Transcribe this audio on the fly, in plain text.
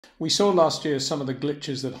We saw last year some of the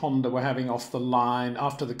glitches that Honda were having off the line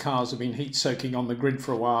after the cars have been heat soaking on the grid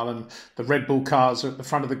for a while, and the Red Bull cars are at the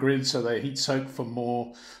front of the grid, so they heat soak for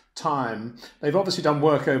more time. They've obviously done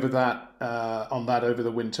work over that on that over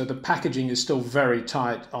the winter. The packaging is still very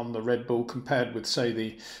tight on the Red Bull compared with, say,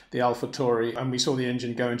 the AlphaTauri, and we saw the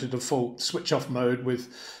engine go into default switch off mode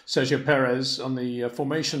with Sergio Perez on the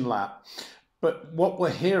formation lap. But what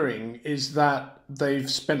we're hearing is that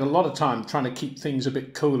they've spent a lot of time trying to keep things a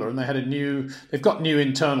bit cooler, and they've got new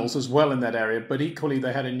internals as well in that area, but equally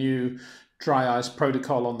they had a new dry ice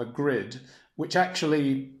protocol on the grid, which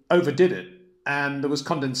actually overdid it. And there was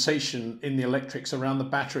condensation in the electrics around the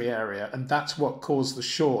battery area, and that's what caused the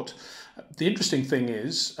short. The interesting thing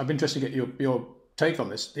is, I'm interested to get your take on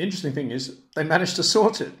this. The interesting thing is they managed to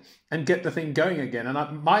sort it and get the thing going again.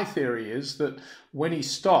 And my theory is that when he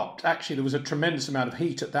stopped, actually there was a tremendous amount of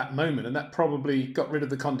heat at that moment, and that probably got rid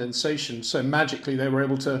of the condensation. So magically they were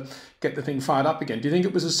able to get the thing fired up again. Do you think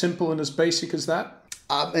it was as simple and as basic as that?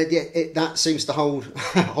 That seems to hold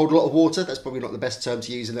hold a lot of water. That's probably not the best term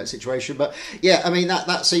to use in that situation, but yeah, I mean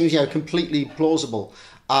that seems completely plausible.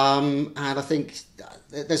 And I think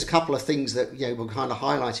there's a couple of things that were kind of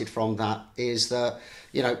highlighted from that is that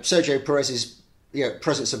Sergio Perez's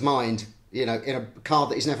presence of mind in a car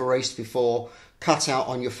that he's never raced before, cut out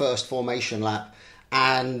on your first formation lap.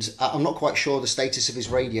 And I'm not quite sure the status of his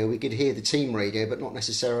radio. We could hear the team radio, but not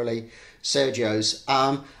necessarily Sergio's.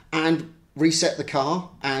 And reset the car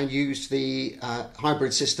and used the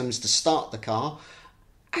hybrid systems to start the car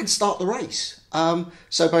and start the race.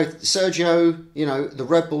 So both Sergio, the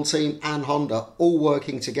Red Bull team and Honda all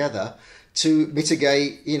working together to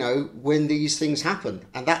mitigate, when these things happen.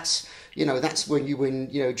 And that's when you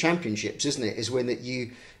win, championships, isn't it? Is when that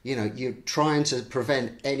you're trying to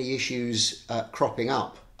prevent any issues cropping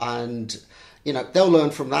up. And they'll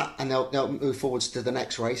learn from that, and they'll move forwards to the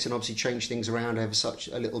next race and obviously change things around ever such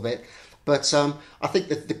a little bit. But I think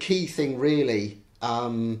that the key thing really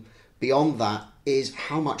beyond that is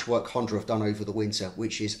how much work Honda have done over the winter,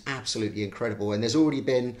 which is absolutely incredible. And there's already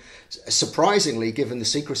been, surprisingly, given the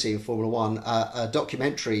secrecy in Formula One, a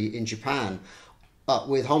documentary in Japan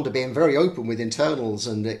with Honda being very open with internals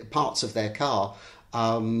and parts of their car,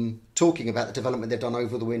 talking about the development they've done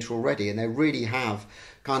over the winter already. And they really have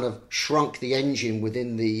kind of shrunk the engine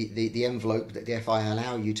within the envelope that the FIA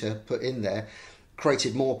allow you to put in there,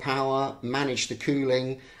 created more power, managed the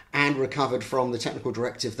cooling, and recovered from the technical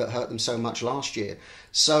directive that hurt them so much last year.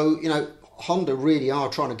 So, Honda really are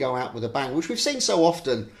trying to go out with a bang, which we've seen so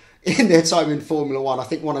often in their time in Formula One. I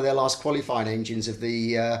think one of their last qualifying engines of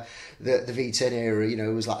the V10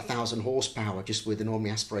 era, was like 1,000 horsepower just with a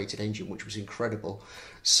normally aspirated engine, which was incredible.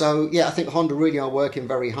 So, yeah, I think Honda really are working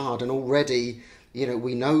very hard, and already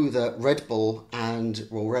we know that Red Bull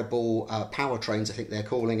Red Bull powertrains, I think they're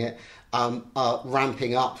calling it, are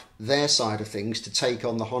ramping up their side of things to take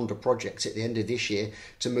on the Honda project at the end of this year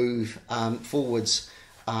to move forwards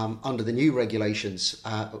under the new regulations,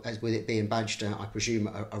 as with it being badged, I presume,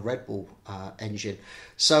 a Red Bull engine.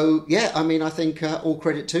 So, yeah, I mean, I think all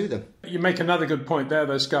credit to them. You make another good point there,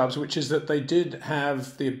 though, Scarbs, which is that they did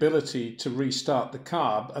have the ability to restart the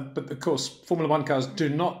car. But, of course, Formula One cars do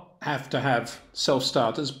not have to have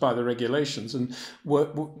self-starters by the regulations. And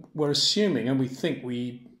we're assuming, and we think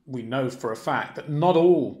we know for a fact, that not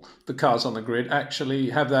all the cars on the grid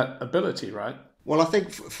actually have that ability, right? Well, I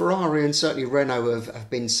think Ferrari and certainly Renault have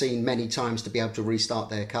been seen many times to be able to restart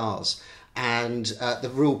their cars. And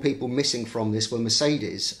the real people missing from this were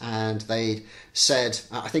Mercedes. And they said,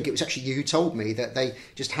 I think it was actually you who told me, that they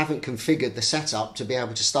just haven't configured the setup to be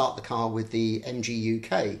able to start the car with the MG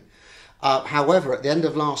UK. However, at the end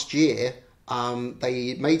of last year,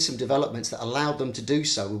 they made some developments that allowed them to do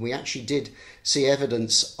so, and we actually did see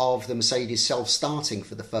evidence of the Mercedes self-starting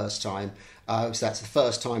for the first time. So that's the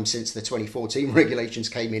first time since the 2014 regulations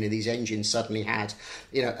came in and these engines suddenly had,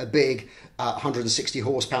 a big 160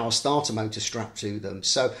 horsepower starter motor strapped to them.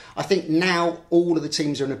 So I think now all of the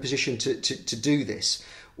teams are in a position to do this,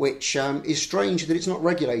 which is strange that it's not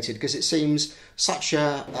regulated, because it seems such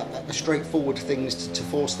a straightforward thing to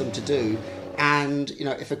force them to do. And,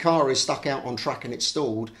 if a car is stuck out on track and it's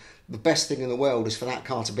stalled, the best thing in the world is for that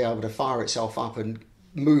car to be able to fire itself up and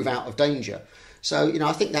move out of danger. So,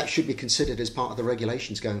 I think that should be considered as part of the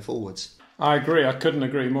regulations going forwards. I agree. I couldn't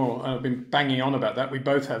agree more. I've been banging on about that. We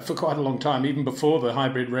both have for quite a long time, even before the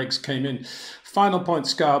hybrid regs came in. Final point,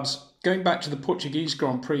 Scarbs. Going back to the Portuguese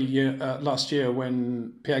Grand Prix last year,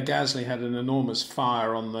 when Pierre Gasly had an enormous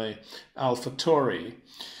fire on the AlphaTauri,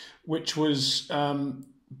 which was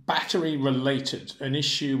battery related, an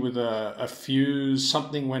issue with a fuse,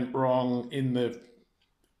 something went wrong in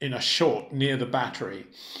in a short near the battery.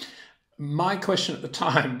 My question at the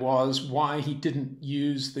time was why he didn't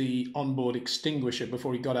use the onboard extinguisher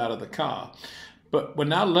before he got out of the car. But we're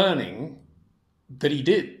now learning that he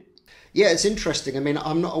did. Yeah, it's interesting. I mean,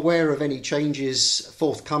 I'm not aware of any changes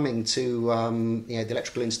forthcoming to the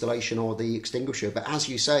electrical installation or the extinguisher. But as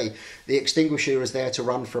you say, the extinguisher is there to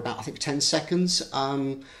run for about, I think, 10 seconds.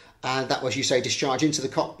 And that was, you say, discharge into the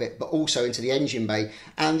cockpit, but also into the engine bay.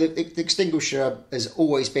 And the extinguisher has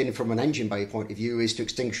always been, from an engine bay point of view, is to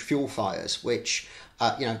extinguish fuel fires, which,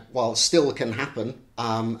 while still can happen.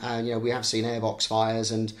 And, we have seen airbox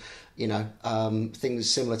fires and, things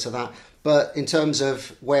similar to that. But in terms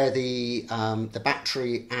of where the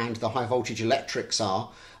battery and the high voltage electrics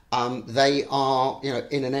are, they are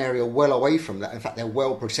in an area well away from that. In fact, they're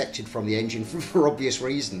well protected from the engine for obvious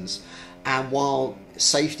reasons. And while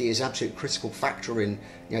safety is an absolute critical factor in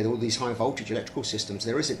all these high voltage electrical systems,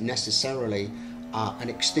 there isn't necessarily an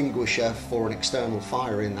extinguisher for an external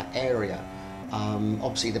fire in that area.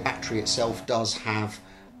 Obviously, the battery itself does have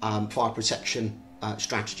fire protection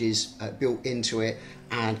strategies built into it,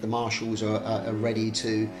 and the marshals are ready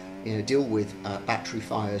to deal with battery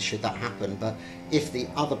fires should that happen. But if the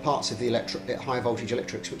other parts of the high voltage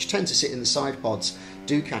electrics, which tend to sit in the side pods,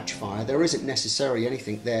 do catch fire, there isn't necessarily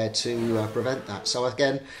anything there to prevent that. So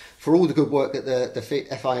again, for all the good work that the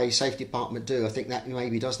FIA safety department do, I think that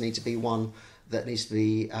maybe does need to be one that needs to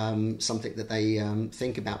be something that they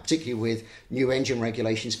think about, particularly with new engine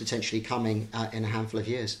regulations potentially coming in a handful of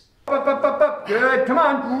years. Up, up, up, up. Good. Come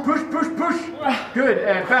on. Push, push, push. Good.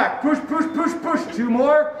 And back. Push, push, push, push. 2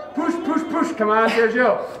 more. Push, push, push. Come on,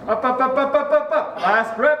 Sergio. Up, up, up, up, up, up, up.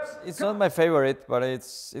 Last reps. It's not my favorite, but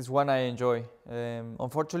it's one I enjoy.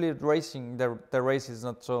 Unfortunately, racing, the race is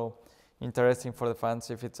not so interesting for the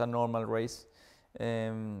fans if it's a normal race.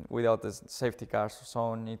 Without the safety cars or so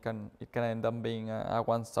on, it can end up being a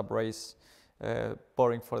one-stop race,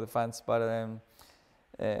 boring for the fans. But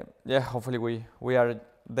hopefully we are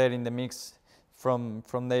there in the mix from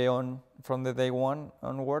the day one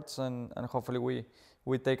onwards, and hopefully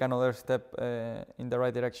we take another step in the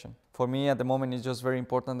right direction. For me at the moment, it's just very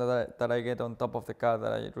important that I get on top of the car,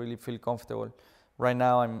 that I really feel comfortable. Right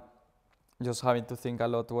now I'm just having to think a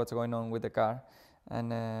lot what's going on with the car,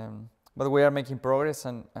 and but we are making progress,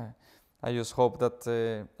 and I just hope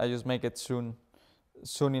that I just make it soon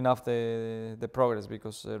enough the progress,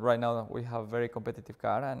 because right now we have a very competitive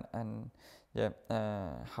car, and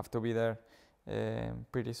have to be there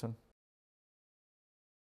pretty soon.